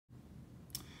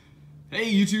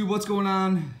Hey YouTube, what's going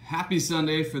on? Happy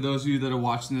Sunday for those of you that are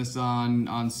watching this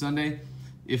on Sunday.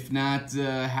 If not,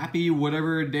 happy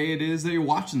whatever day it is that you're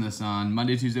watching this on.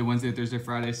 Monday, Tuesday, Wednesday, Thursday,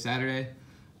 Friday, Saturday.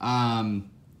 I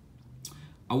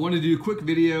want to do a quick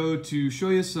video to show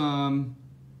you some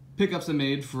pickups I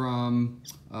made from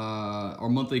our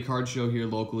monthly card show here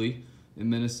locally in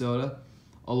Minnesota,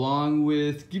 along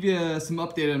with give you some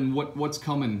update on what's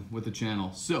coming with the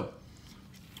channel. So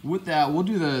with that, we'll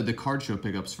do the card show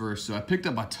pickups first. So I picked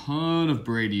up a ton of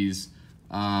Brady's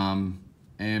and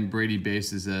Brady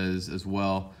bases as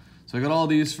well. So I got all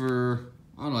these for,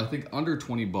 I don't know, I think under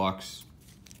 20 bucks.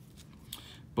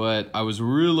 But I was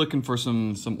really looking for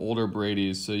some older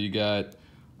Brady's. So you got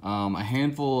a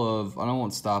handful of, I don't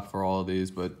want to stop for all of these,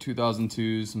 but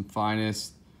 2002s, some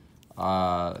finest,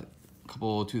 a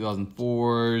couple of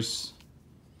 2004s.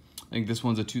 I think this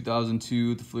one's a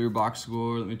 2002, the Fleer box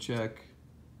score. Let me check.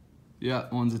 Yeah,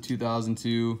 one's a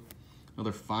 2002,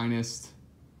 another finest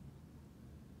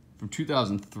from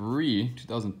 2003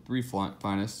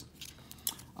 finest.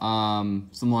 Some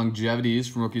longevities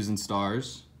from Rookies and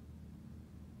Stars.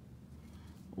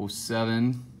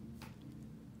 07.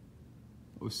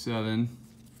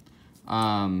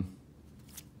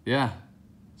 Yeah,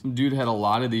 some dude had a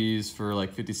lot of these for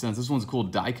like 50 cents. This one's a cool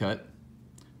die cut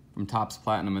from Topps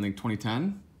Platinum, I think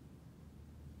 2010,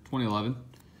 2011.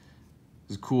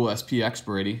 This is a cool SPX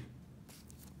Brady.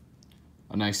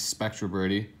 A nice Spectra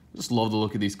Brady. Just love the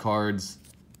look of these cards.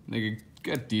 They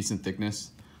got decent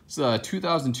thickness. It's a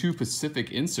 2002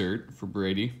 Pacific insert for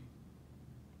Brady.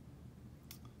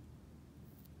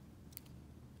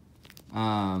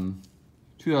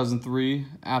 2003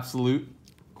 Absolute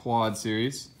Quad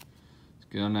Series.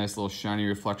 Get a nice little shiny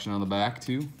reflection on the back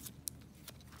too.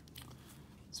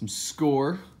 Some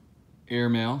Score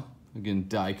Airmail. Again,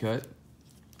 die cut.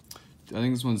 I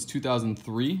think this one's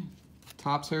 2003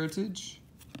 Topps Heritage.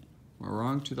 Am I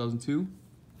wrong? 2002?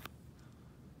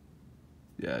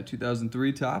 Yeah,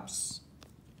 2003 Topps.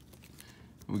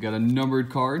 We got a numbered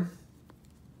card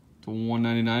to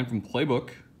 199 from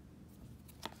Playbook.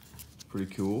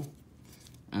 Pretty cool.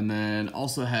 And then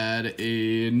also had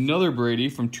another Brady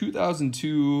from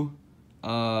 2002,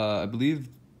 I believe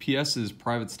PS's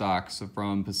private stock, so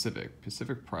from Pacific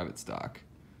private stock.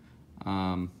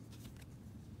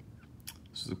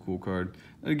 This is a cool card.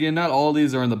 Again, not all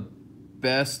these are in the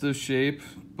best of shape,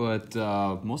 but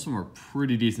most of them are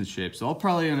pretty decent shape. So I'll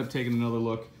probably end up taking another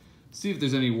look, see if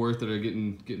there's any worth that are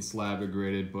getting slabbed or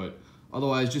graded, but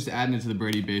otherwise just adding it to the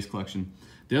Brady base collection.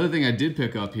 The other thing I did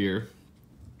pick up here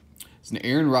is an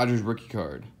Aaron Rodgers rookie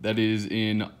card that is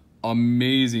in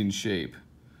amazing shape.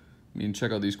 I mean,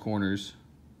 check out these corners.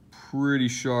 Pretty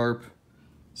sharp.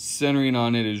 Centering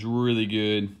on it is really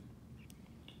good.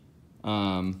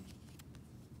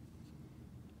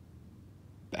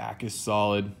 Back is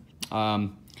solid.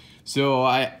 So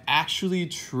I actually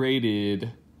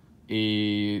traded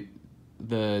the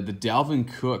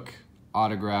Dalvin Cook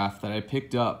autograph that I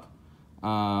picked up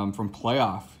from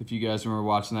Playoff. If you guys remember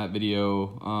watching that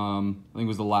video, I think it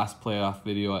was the last Playoff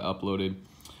video I uploaded.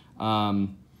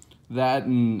 That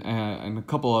and a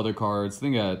couple other cards. I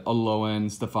think a low-end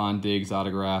Stephon Diggs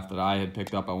autograph that I had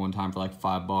picked up at one time for like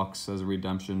 $5 as a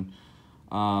redemption.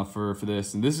 For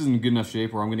this, and this is in good enough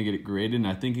shape where I'm going to get it graded, and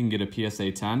I think you can get a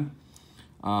PSA 10.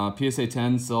 PSA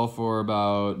 10 sell for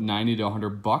about 90 to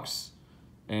 100 bucks,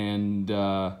 and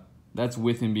that's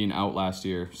with him being out last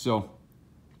year. So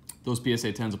those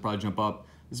PSA 10s will probably jump up.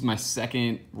 This is my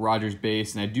second Rodgers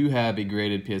base, and I do have a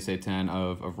graded PSA 10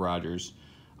 of Rodgers.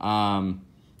 So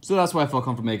that's why I felt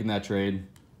comfortable making that trade.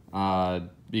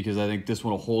 Because I think this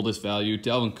one will hold its value.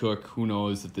 Dalvin Cook, who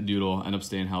knows if the dude will end up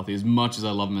staying healthy, as much as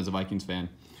I love him as a Vikings fan.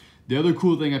 The other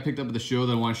cool thing I picked up at the show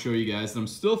that I want to show you guys, and I'm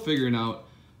still figuring out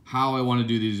how I want to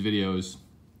do these videos.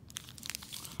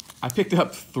 I picked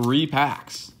up 3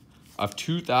 packs of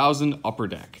 2000 Upper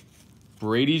Deck.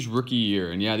 Brady's rookie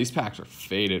year. And yeah, these packs are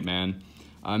faded, man.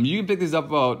 You can pick these up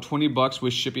about 20 bucks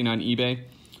with shipping on eBay.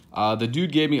 The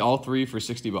dude gave me all 3 for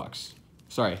 60 bucks.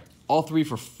 Sorry, all 3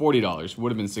 for $40.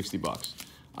 Would have been 60 bucks.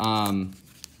 They're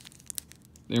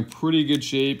in pretty good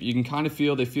shape. You can kind of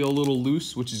feel, they feel a little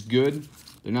loose, which is good.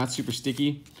 They're not super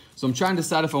sticky. So I'm trying to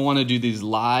decide if I want to do these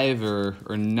live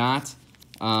or not.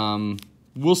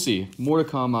 We'll see. More to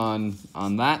come on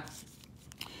that.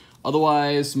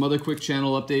 Otherwise, some other quick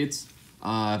channel updates.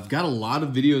 I've got a lot of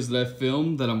videos that I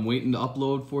filmed that I'm waiting to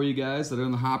upload for you guys that are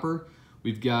in the hopper.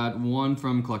 We've got one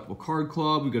from Collectible Card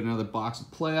Club. We've got another box of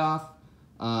Playoff.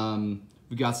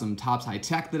 We got some Topps High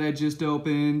Tech that I just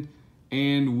opened,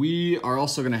 and we are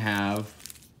also going to have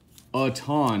a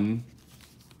ton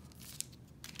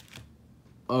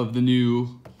of the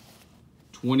new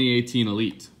 2018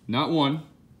 Elite. Not one,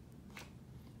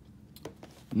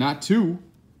 not two,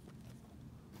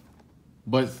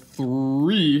 but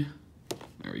three.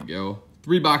 There we go.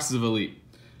 3 boxes of Elite.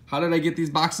 How did I get these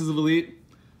boxes of Elite?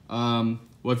 Well,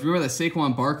 if you remember that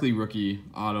Saquon Barkley rookie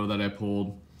auto that I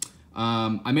pulled,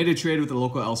 I made a trade with the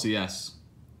local LCS.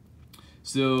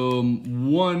 So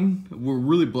we're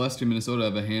really blessed in Minnesota to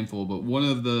have a handful, but one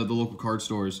of the local card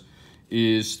stores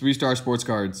is 3 Star Sports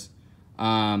Cards.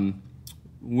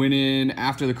 Went in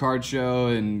after the card show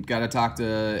and got to talk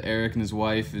to Eric and his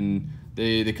wife, and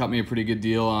they cut me a pretty good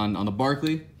deal on the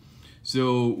Barkley.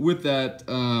 So with that,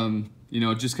 you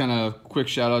know, just kind of quick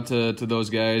shout out to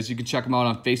those guys. You can check them out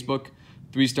on Facebook,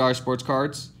 3 Star Sports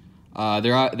Cards. They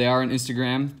are on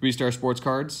Instagram, 3 Star Sports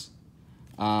Cards.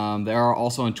 They are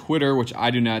also on Twitter, which I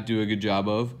do not do a good job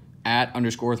of,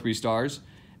 @_3 stars.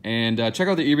 And check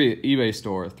out the eBay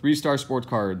store, 3 Star Sports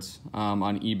Cards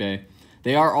on eBay.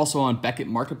 They are also on Beckett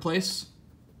Marketplace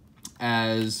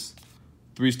as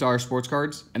 3 Star Sports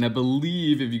Cards. And I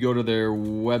believe if you go to their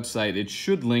website, it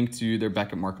should link to their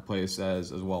Beckett Marketplace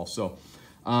as well. So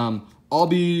I'll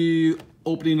be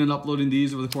opening and uploading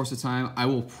these over the course of time. I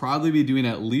will probably be doing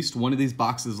at least one of these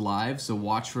boxes live, so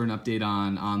watch for an update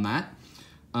on that.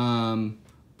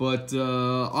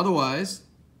 Otherwise,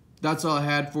 that's all I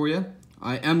had for you.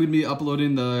 I am going to be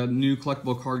uploading the new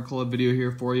Collectible Card Club video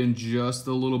here for you in just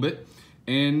a little bit.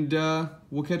 And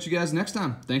we'll catch you guys next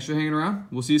time. Thanks for hanging around.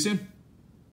 We'll see you soon.